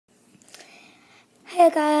Hey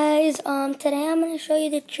guys, today I'm gonna show you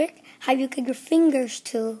the trick how you get your fingers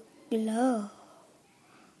to glow.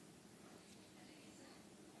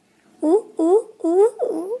 Ooh, ooh, ooh,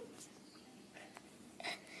 ooh.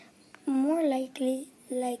 More likely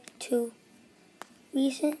like to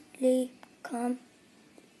recently come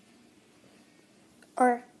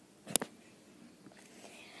or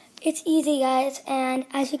it's easy guys, and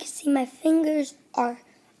as you can see my fingers are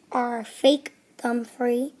fake thumb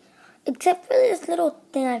free. Except for this little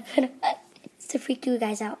thing I put on to freak you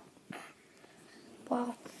guys out.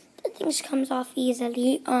 Well, the things comes off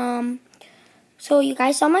easily. So you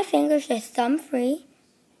guys saw my fingers, they're thumb free.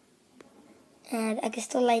 And I can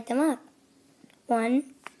still light them up.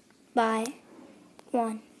 One by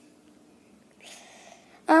one.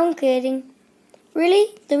 I'm kidding. Really,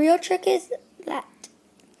 the real trick is that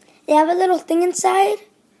they have a little thing inside.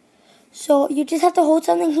 So you just have to hold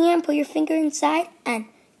something here and put your finger inside and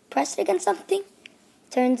press it against something.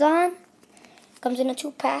 Turns on. Comes in a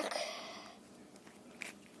 2-pack.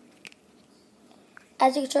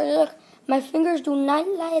 As you can show, look, my fingers do not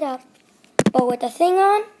light up. But with the thing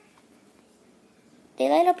on, they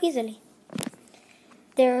light up easily.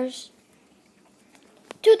 There's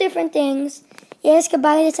 2 different things. You guys can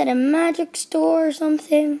buy this at a magic store or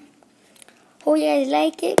something. Hope you guys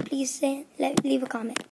like it. Please leave a comment.